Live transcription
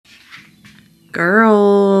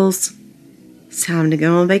Girls, it's time to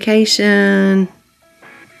go on vacation.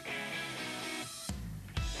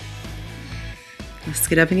 Let's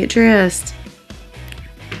get up and get dressed.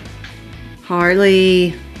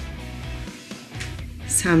 Harley,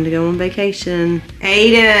 it's time to go on vacation.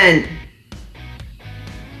 Aiden,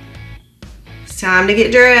 it's time to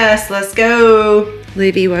get dressed. Let's go.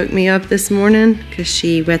 Livy woke me up this morning because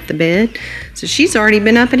she wet the bed. So she's already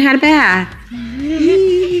been up and had a bath.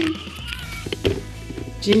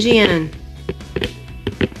 Jen,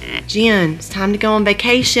 it's time to go on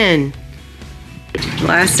vacation.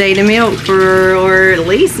 Last day to milk for at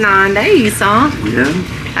least 9 days, huh? Yeah.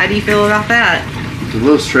 How do you feel about that? It's a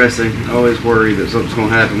little stressing. I always worry that something's going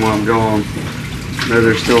to happen while I'm gone. I know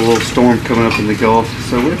there's still a little storm coming up in the Gulf,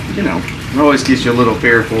 so you know, it always gets you a little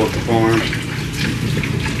fearful at the farm.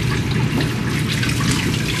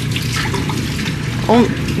 Oh,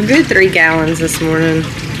 good 3 gallons this morning.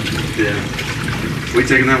 Yeah. We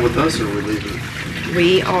taking that with us or are we leaving?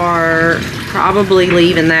 We are probably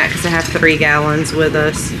leaving that because I have 3 gallons with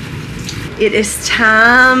us. It is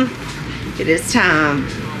time. It is time.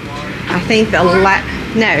 I think the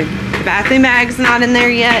bathroom bag's not in there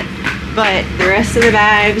yet, but the rest of the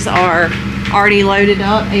bags are already loaded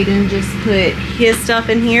up. Aiden just put his stuff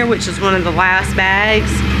in here, which is one of the last bags.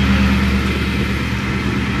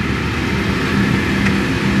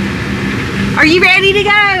 Are you ready to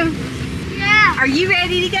go? Yeah. Are you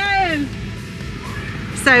ready to go?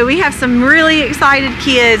 So we have some really excited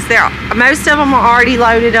kids. Most of them are already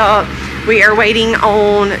loaded up. We are waiting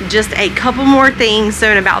on just a couple more things.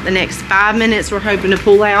 So in about the next 5 minutes, we're hoping to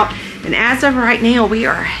pull out. And as of right now, we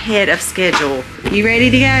are ahead of schedule. You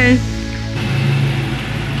ready to go?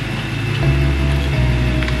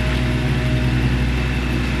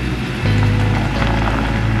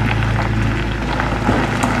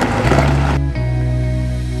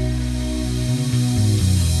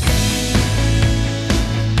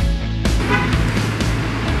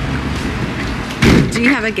 Do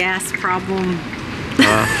you have a gas problem?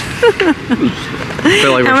 I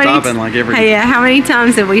feel like we're stopping like every... Hey, yeah, how many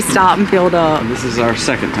times have we stopped and filled up? This is our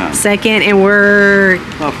second time. Second, and we're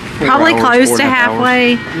probably close to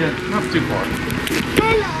halfway. Yeah, not too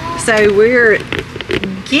far. So we're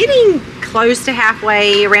getting close to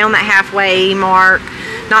halfway, around that halfway mark.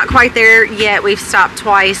 Not quite there yet. We've stopped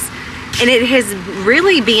twice. And it has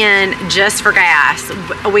really been just for gas.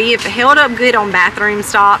 We've held up good on bathroom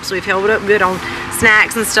stops. We've held up good on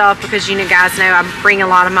snacks and stuff because you guys know I bring a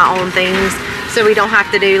lot of my own things. So we don't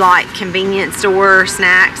have to do like convenience store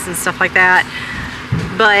snacks and stuff like that.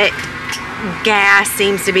 But gas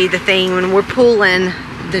seems to be the thing. When we're pulling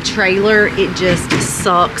the trailer, it just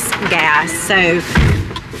sucks gas. So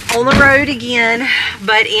on the road again,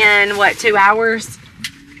 but in what, 2 hours?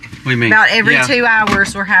 What do you mean? About every 2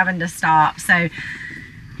 hours we're having to stop. So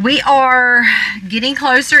we are getting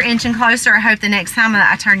closer, inching closer. I hope the next time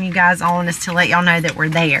that I turn you guys on is to let y'all know that we're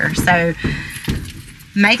there. So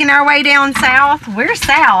making our way down south. We're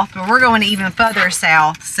south, but we're going even further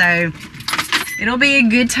south. So it'll be a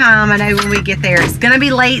good time, I know, when we get there. It's going to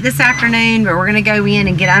be late this afternoon, but we're going to go in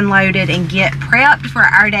and get unloaded and get prepped for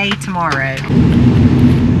our day tomorrow.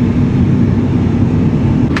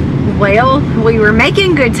 Well, we were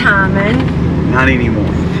making good timing. Not anymore.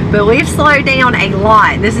 But we've slowed down a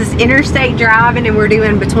lot. This is interstate driving and we're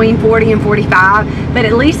doing between 40 and 45. But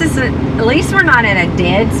at least we're not at a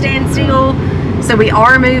dead standstill. So we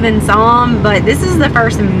are moving some, but this is the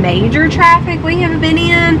first major traffic we have been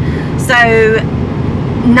in. So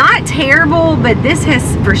not terrible, but this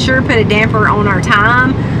has for sure put a damper on our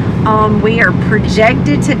time. We are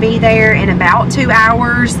projected to be there in about 2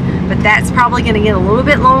 hours, but that's probably going to get a little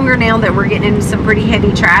bit longer now that we're getting into some pretty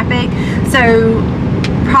heavy traffic. So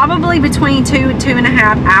probably between 2 and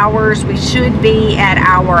 2.5 hours we should be at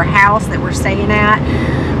our house that we're staying at,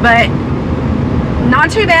 but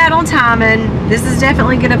not too bad on timing. This is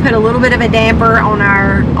definitely going to put a little bit of a damper on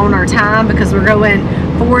our time because we're going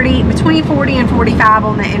between 40 and 45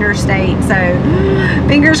 on the interstate. So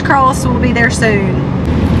fingers crossed we'll be there soon.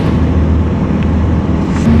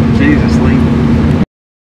 Jesus, Lee.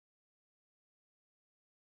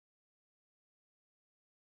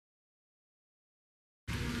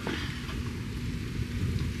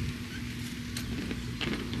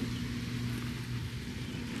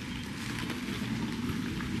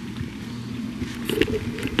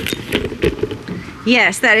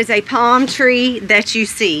 Yes, that is a palm tree that you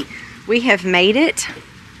see. We have made it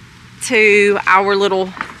to our little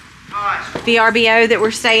VRBO that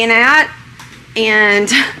we're staying at, and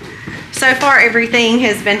so far everything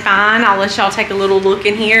has been fine. I'll let y'all take a little look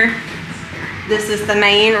in here. This is the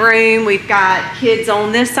main room. We've got kids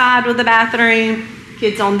on this side with the bathroom,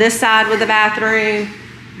 kids on this side with the bathroom.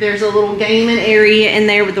 There's a little gaming area in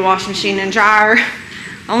there with the washing machine and dryer.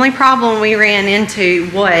 Only problem we ran into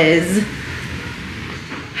was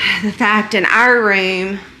the fact in our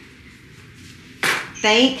room,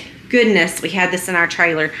 thank goodness we had this in our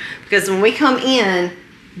trailer, because when we come in,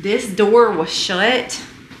 this door was shut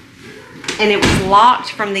and it was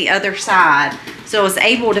locked from the other side. So I was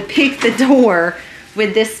able to pick the door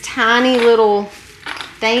with this tiny little,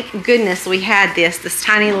 thank goodness we had this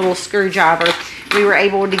tiny little screwdriver. We were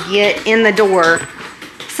able to get in the door.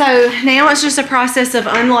 So now it's just a process of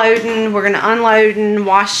unloading. We're gonna unload and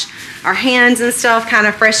wash our hands and stuff, kind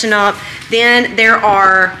of freshen up. Then there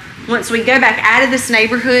are, once we go back out of this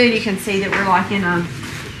neighborhood, you can see that we're like in a,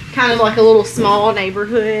 kind of like a little small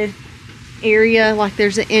neighborhood area. Like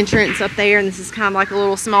there's an entrance up there and this is kind of like a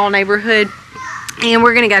little small neighborhood. And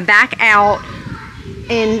we're gonna go back out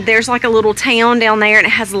and there's like a little town down there and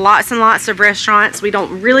it has lots and lots of restaurants. We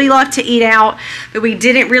don't really love to eat out, but we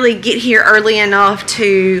didn't really get here early enough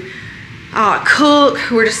to cook.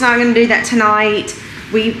 We're just not gonna do that tonight.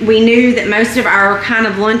 We knew that most of our kind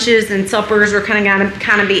of lunches and suppers are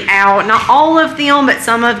gonna be out. Not all of them, but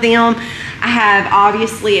some of them. I have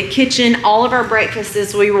obviously a kitchen. All of our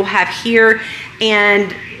breakfasts we will have here,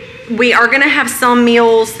 and we are gonna have some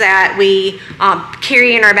meals that we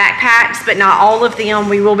carry in our backpacks, but not all of them.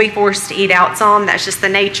 We will be forced to eat out some. That's just the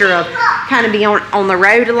nature of kind of being on the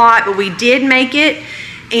road a lot, but we did make it,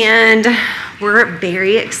 and we're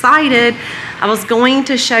very excited. I was going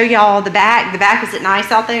to show y'all the back. The back, is it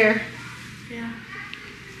nice out there? Yeah.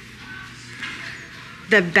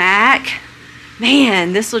 The back,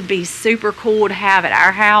 man, this would be super cool to have at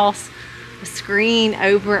our house. A screen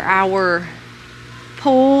over our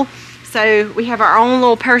pool. So we have our own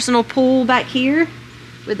little personal pool back here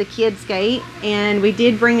with the kids gate, and we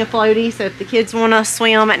did bring a floaty, so if the kids want to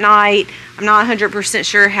swim at night, I'm not 100%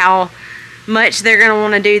 sure how much they're going to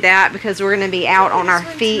want to do that because we're going to be out on our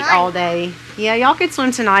feet all day. Yeah, y'all could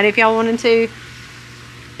swim tonight if y'all wanted to.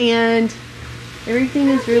 And everything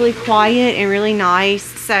is really quiet and really nice,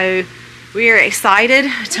 so we are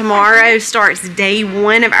excited. Tomorrow starts day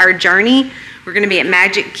one of our journey. We're going to be at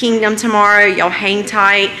Magic Kingdom tomorrow. Y'all hang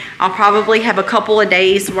tight. I'll probably have a couple of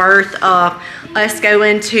days worth of us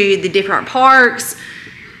going to the different parks.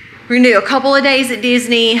 We're going to do a couple of days at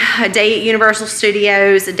Disney, a day at Universal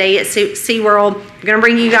Studios, a day at SeaWorld. I'm going to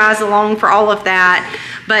bring you guys along for all of that.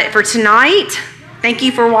 But for tonight, thank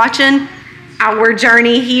you for watching. Our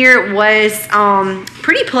journey here was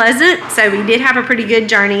pretty pleasant, so we did have a pretty good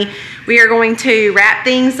journey. We are going to wrap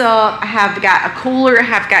things up. I have got a cooler I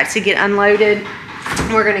have got to get unloaded.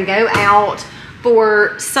 We're going to go out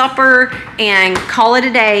for supper and call it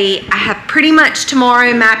a day. I have pretty much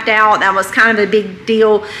tomorrow mapped out. That was kind of a big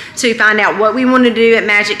deal to find out what we want to do at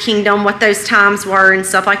Magic Kingdom, what those times were and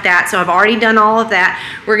stuff like that. So I've already done all of that.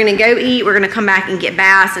 We're going to go eat. We're going to come back and get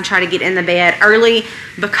baths and try to get in the bed early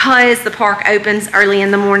because the park opens early in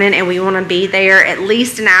the morning and we want to be there at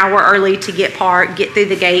least an hour early to get through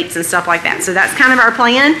the gates and stuff like that. So that's kind of our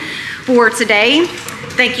plan for today.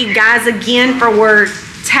 Thank you guys again for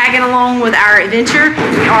tagging along with our adventure.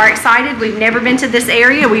 We are excited. We've never been to this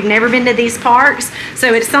area. We've never been to these parks.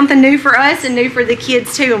 So it's something new for us and new for the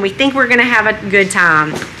kids too. And we think we're going to have a good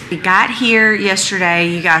time. We got here yesterday.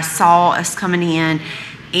 You guys saw us coming in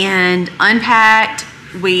and unpacked.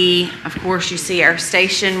 We, of course, you see our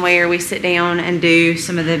station where we sit down and do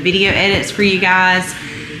some of the video edits for you guys,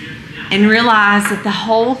 and realize that the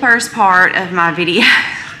whole first part of my video,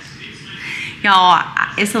 y'all,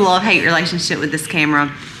 it's a love-hate relationship with this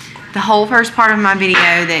camera. The whole first part of my video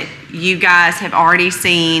that you guys have already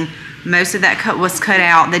seen, most of that was cut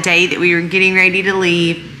out the day that we were getting ready to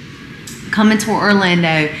leave, coming to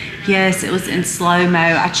Orlando. Yes, it was in slow-mo.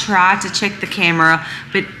 I tried to check the camera,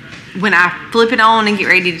 but when I flip it on and get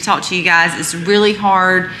ready to talk to you guys, it's really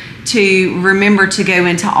hard to remember to go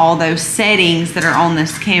into all those settings that are on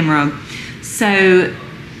this camera. So,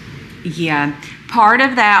 yeah. Part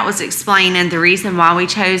of that was explaining the reason why we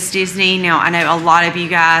chose Disney. Now, I know a lot of you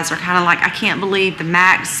guys are kind of like, I can't believe the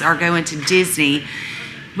Macs are going to Disney.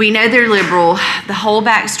 We know they're liberal. The whole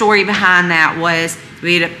backstory behind that was,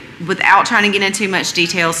 without trying to get into much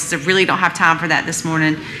details, since I really don't have time for that this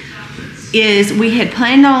morning, is we had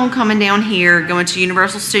planned on coming down here, going to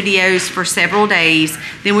Universal Studios for several days.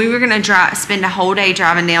 Then we were going to spend a whole day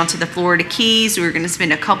driving down to the Florida Keys. We were going to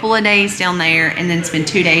spend a couple of days down there and then spend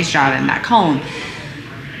 2 days driving back home.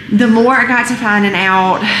 The more I got to finding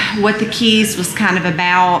out what the Keys was kind of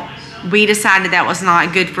about, we decided that was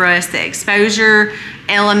not good for us. The exposure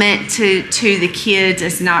element to the kids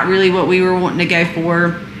is not really what we were wanting to go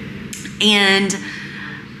for. And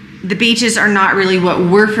the beaches are not really what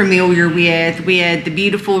we're familiar with. We had the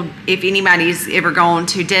beautiful, if anybody's ever gone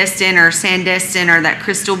to Destin or Sandestin or that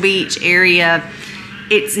Crystal Beach area,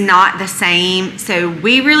 it's not the same. So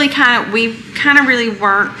we kind of really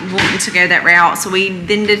weren't wanting to go that route. So we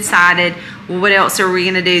then decided, well, what else are we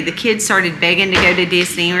gonna do? The kids started begging to go to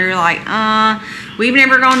Disney. We were like, we've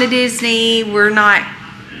never gone to Disney. We're not,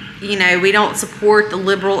 you know, we don't support the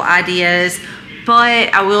liberal ideas.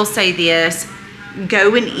 But I will say this,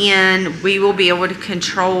 going in, we will be able to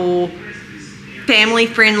control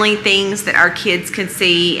family-friendly things that our kids can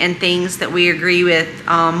see and things that we agree with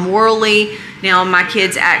morally. Now, my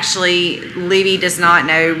kids actually, Libby does not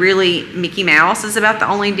know, really, Mickey Mouse is about the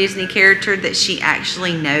only Disney character that she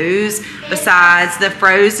actually knows besides the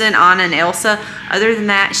Frozen, Anna, and Elsa. Other than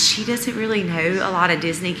that, she doesn't really know a lot of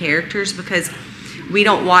Disney characters because we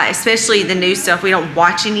don't watch, especially the new stuff, we don't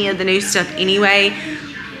watch any of the new stuff anyway.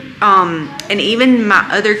 And even my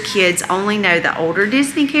other kids only know the older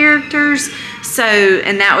Disney characters. So,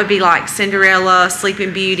 and that would be like Cinderella,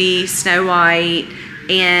 Sleeping Beauty, Snow White,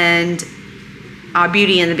 and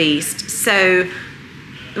Beauty and the Beast. So,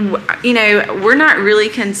 you know, we're not really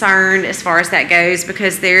concerned as far as that goes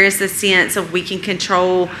because there is a sense of we can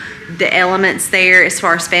control the elements there as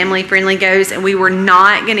far as family friendly goes, and we were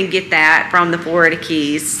not going to get that from the Florida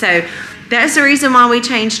Keys. So that's the reason why we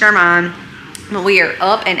changed our mind. But we are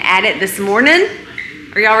up and at it this morning.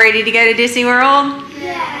 Are y'all ready to go to Disney World?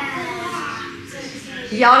 Yeah.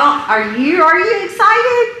 Y'all don't, are you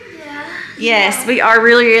excited? Yeah. Yes, we are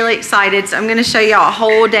really, really excited. So I'm going to show y'all a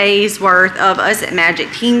whole day's worth of us at Magic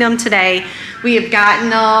Kingdom today. We have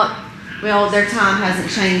gotten up, well, their time hasn't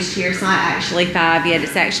changed here. It's not actually 5 yet.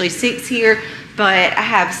 It's actually 6 here. But I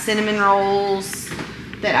have cinnamon rolls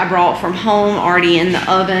that I brought from home already in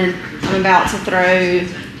the oven. I'm about to throw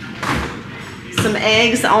some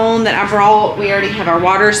eggs on that I brought. We already have our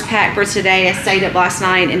waters packed for today. I stayed up last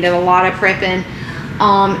night and did a lot of prepping.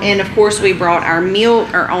 And of course we brought our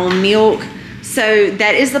milk, our own milk. So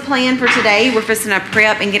that is the plan for today. We're fixing to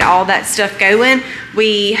prep and get all that stuff going.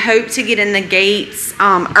 We hope to get in the gates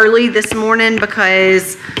early this morning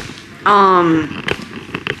because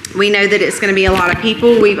we know that it's going to be a lot of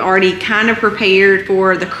people. We've already kind of prepared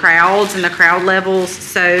for the crowds and the crowd levels.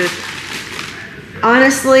 So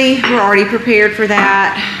honestly, we're already prepared for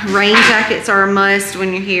that. Rain jackets are a must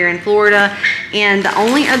when you're here in Florida. And the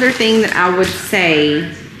only other thing that I would say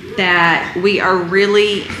that we are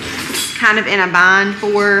really kind of in a bind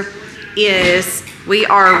for is we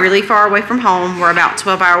are really far away from home. We're about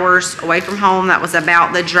 12 hours away from home. That was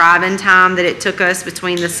about the driving time that it took us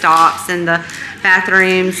between the stops and the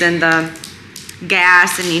bathrooms and the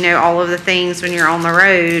gas and, you know, all of the things when you're on the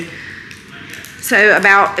road. So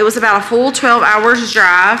it was about a full 12 hours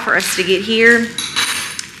drive for us to get here.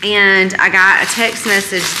 And I got a text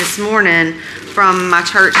message this morning from my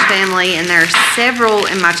church family, and there are several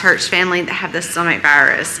in my church family that have the stomach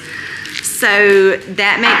virus. So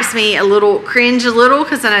that makes me a little cringe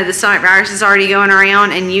because I know the stomach virus is already going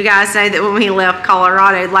around, and you guys know that when we left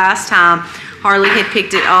Colorado last time, Harley had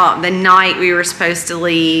picked it up the night we were supposed to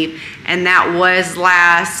leave, and that was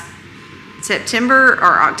last September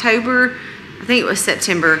or October. I think it was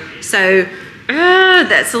September. So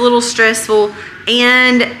that's a little stressful.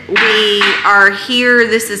 And we are here.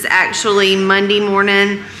 This is actually Monday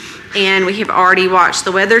morning, and we have already watched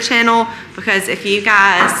the Weather Channel because if you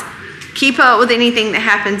guys keep up with anything that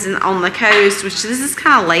happens on the coast, which this is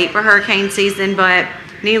kind of late for hurricane season, but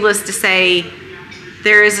needless to say,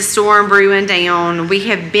 there is a storm brewing down. We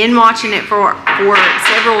have been watching it for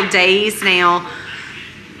several days now.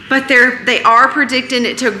 But they are predicting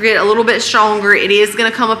it to get a little bit stronger. It is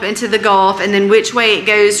going to come up into the Gulf, and then which way it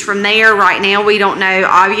goes from there, right now, we don't know.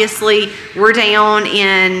 Obviously, we're down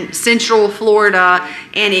in central Florida,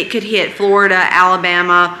 and it could hit Florida,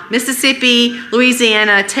 Alabama, Mississippi,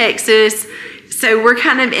 Louisiana, Texas. So we're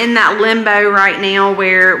kind of in that limbo right now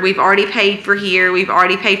where we've already paid for here. We've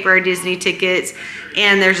already paid for our Disney tickets,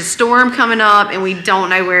 and there's a storm coming up, and we don't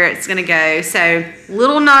know where it's going to go. So a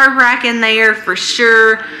little nerve-wracking there for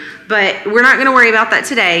sure. But we're not going to worry about that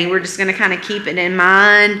today. We're just going to kind of keep it in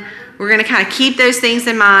mind. We're going to kind of keep those things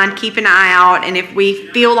in mind, keep an eye out, and if we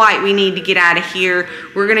feel like we need to get out of here,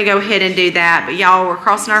 we're going to go ahead and do that. But y'all, we're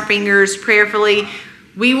crossing our fingers prayerfully.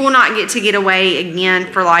 We will not get away again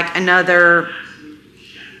for like another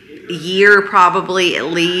year, probably at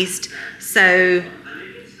least. So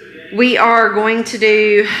we are going to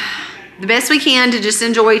do the best we can to just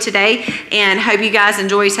enjoy today, and hope you guys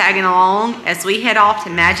enjoy tagging along as we head off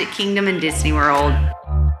to Magic Kingdom and Disney World.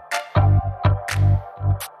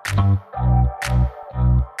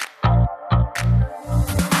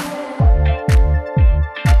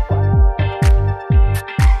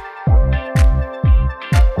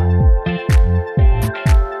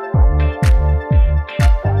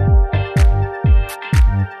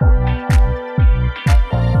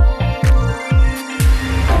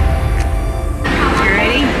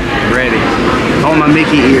 All my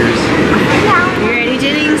Mickey ears. You ready,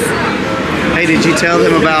 Jennings? Hey, did you tell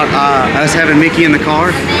them about us having Mickey in the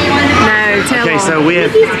car? No, tell them. Okay, so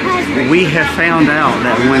we have found out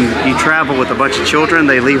that when you travel with a bunch of children,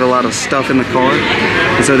 they leave a lot of stuff in the car.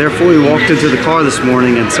 And so therefore we walked into the car this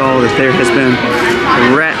morning and saw that there has been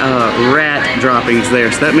rat droppings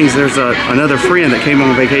there. So that means there's another friend that came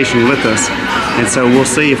on vacation with us. And so we'll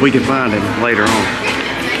see if we can find him later on.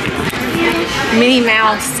 Minnie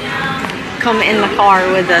Mouse come in the car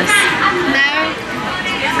with us. No.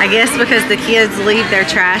 I guess because the kids leave their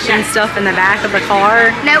trash and stuff in the back of the car.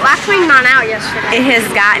 No, I cleaned mine out yesterday. It has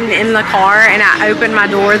gotten in the car, and I opened my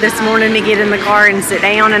door this morning to get in the car and sit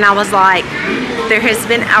down, and I was like, there has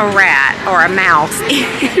been a rat or a mouse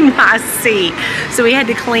in my seat. So we had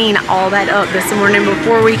to clean all that up this morning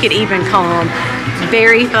before we could even come.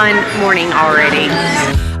 Very fun morning already.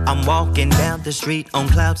 I'm walking down the street on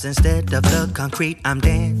clouds instead of the concrete I'm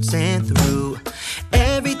dancing through.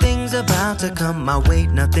 Everything's about to come my way.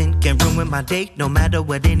 Nothing can ruin my day, no matter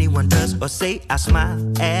what anyone does or say. I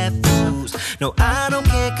smile at fools. No, I don't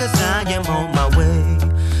care, cause I am on my way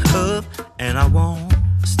up, and I won't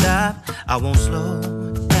stop, I won't slow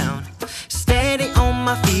down. Steady on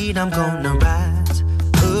my feet, I'm gonna rise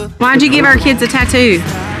up. Why'd you give our kids a tattoo?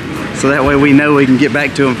 So that way we know we can get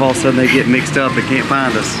back to them if all of a sudden they get mixed up and can't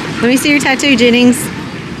find us. Let me see your tattoo, Jennings.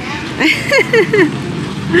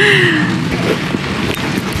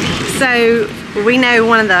 So we know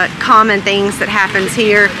one of the common things that happens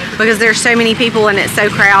here, because there's so many people and it's so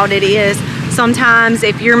crowded, is sometimes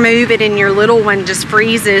if you're moving and your little one just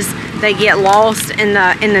freezes, they get lost in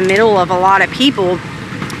the middle of a lot of people.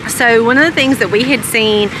 So one of the things that we had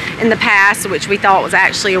seen in the past, which we thought was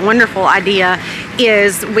actually a wonderful idea,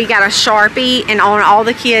 is we got a Sharpie, and on all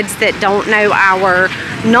the kids that don't know our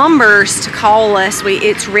numbers to call us,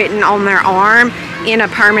 it's written on their arm in a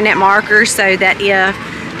permanent marker, so that if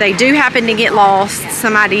they do happen to get lost,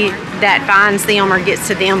 somebody that finds them or gets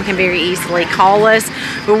to them can very easily call us.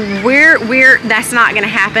 But that's not going to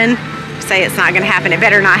happen. Say it's not going to happen, it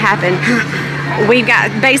better not happen. We've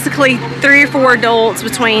got basically 3 or 4 adults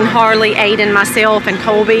between Harley, Aiden, myself, and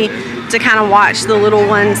Colby to kind of watch the little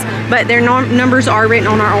ones. But their numbers are written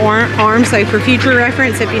on our arms, so for future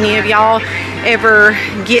reference, if any of y'all ever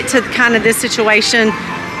get to kind of this situation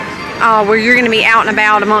where you're going to be out and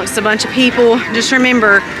about amongst a bunch of people, just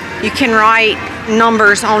remember you can write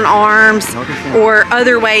numbers on arms or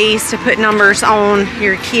other ways to put numbers on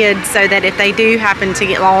your kids, so that if they do happen to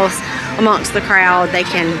get lost amongst the crowd, they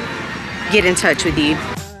can get in touch with you.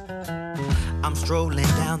 I'm strolling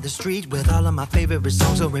down the street with all of my favorite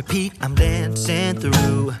songs on repeat. I'm dancing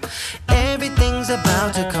through. Everything's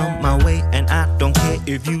about to come my way, and I don't care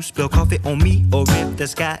if you spill coffee on me or if the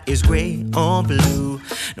sky is gray or blue.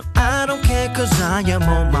 No, I don't care, cause I am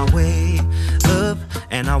on my way up,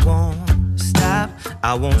 and I won't stop,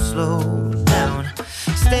 I won't slow down.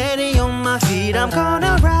 Steady on my feet, I'm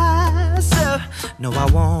gonna rise up. No, I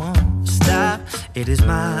won't stop, it is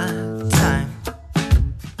my time.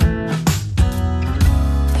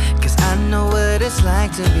 Cause I know what it's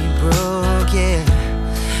like to be broke, yeah.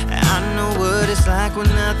 I know what it's like when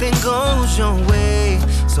nothing goes your way.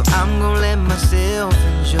 So I'm gonna let myself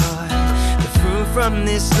enjoy the fruit from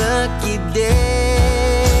this lucky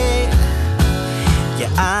day.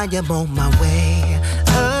 Yeah, I am on my way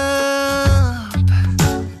up,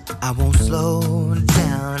 I won't slow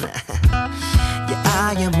down. Yeah,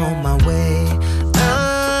 I am on my way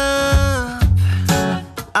up,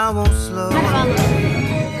 I won't slow down.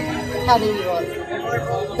 How do you look?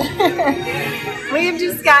 We have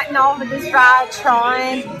just gotten off of this ride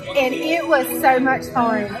trying, and it was so much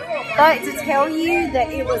fun. But to tell you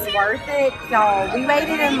that it was worth it, y'all, we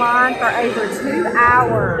waited in line for over 2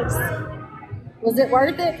 hours. Was it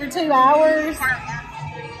worth it for 2 hours?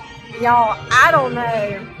 Y'all, I don't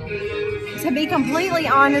know. To be completely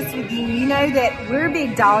honest with you, you know that we're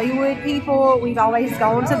big Dollywood people. We've always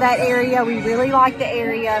gone to that area. We really like the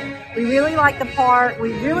area. We really like the park.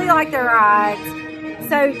 We really like the rides.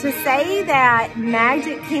 So to say that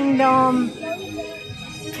Magic Kingdom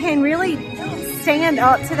can really stand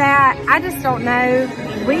up to that. I just don't know.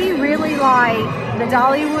 We really like the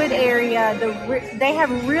Dollywood area. They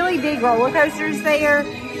have really big roller coasters there.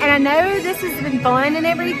 And I know this has been fun and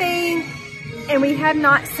everything, and we have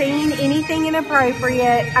not seen anything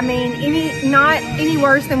inappropriate. I mean, not any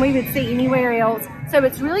worse than we would see anywhere else. So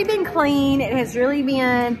it's really been clean. It has really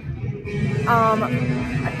been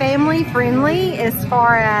family friendly as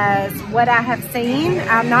far as what I have seen.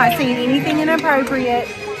 I've not seen anything inappropriate.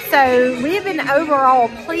 So we have been overall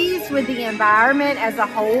pleased with the environment as a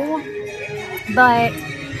whole. But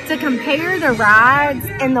to compare the rides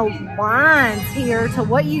and the lines here to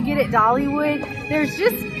what you get at Dollywood, there's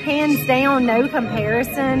just hands down no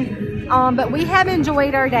comparison. But we have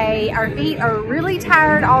enjoyed our day. Our feet are really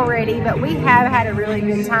tired already, but we have had a really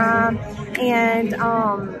good time. And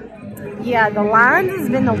yeah, the lines has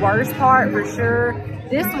been the worst part for sure.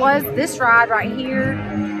 This ride right here,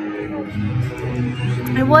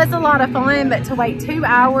 it was a lot of fun, but to wait 2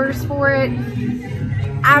 hours for it,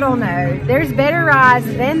 I don't know. There's better rides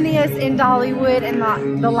than this in Dollywood, and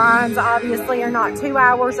the lines obviously are not 2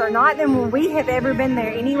 hours or not than when we have ever been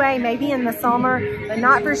there anyway, maybe in the summer, but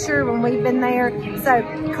not for sure when we've been there. So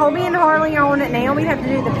Colby and Harley are on it now. We have to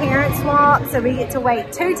do the parent swap, so we get to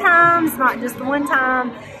wait 2 times, not just 1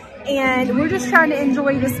 time. And we're just trying to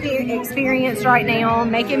enjoy this experience right now,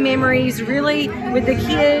 making memories really with the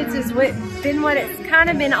kids is what it's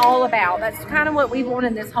kind of been all about. That's kind of what we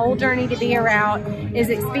wanted this whole journey to be around, is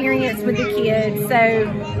experience with the kids.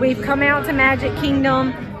 So we've come out to Magic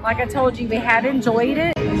Kingdom. Like I told you, we have enjoyed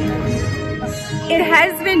it. It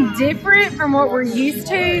has been different from what we're used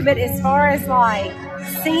to, but as far as like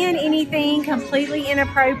seeing anything completely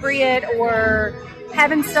inappropriate or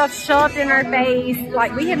having stuff shoved in our face,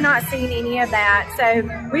 like we have not seen any of that. So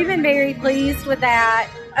we've been very pleased with that.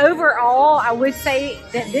 Overall, I would say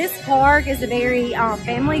that this park is a very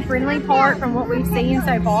family-friendly park from what we've seen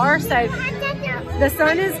so far. So the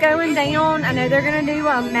sun is going down. I know they're going to do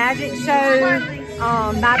a magic show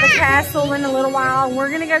by the castle in a little while. We're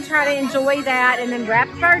going to go try to enjoy that and then wrap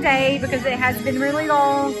up our day because it has been really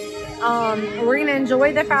long. We're going to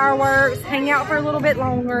enjoy the fireworks, hang out for a little bit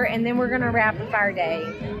longer, and then we're going to wrap up our day.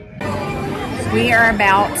 We are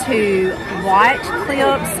about to watch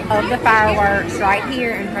clips of the fireworks right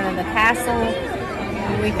here in front of the castle.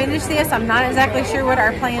 When we finish this, I'm not exactly sure what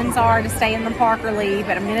our plans are to stay in the park or leave,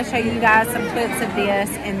 but I'm going to show you guys some clips of this,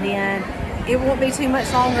 and then it won't be too much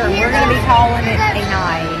longer, and we're going to be calling it a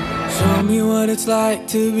night. Show me what it's like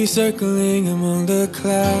to be circling among the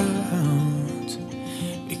clouds,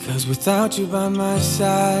 because without you by my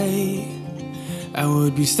side, I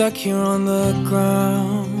would be stuck here on the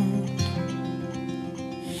ground.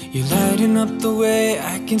 You're lighting up the way,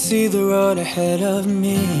 I can see the road ahead of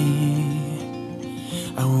me.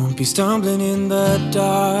 I won't be stumbling in the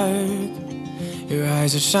dark. Your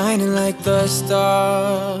eyes are shining like the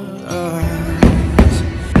stars.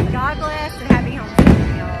 God bless and happy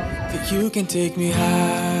homesteading, y'all. That you can take me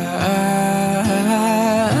high.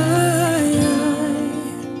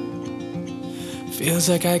 Feels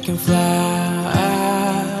like I can fly.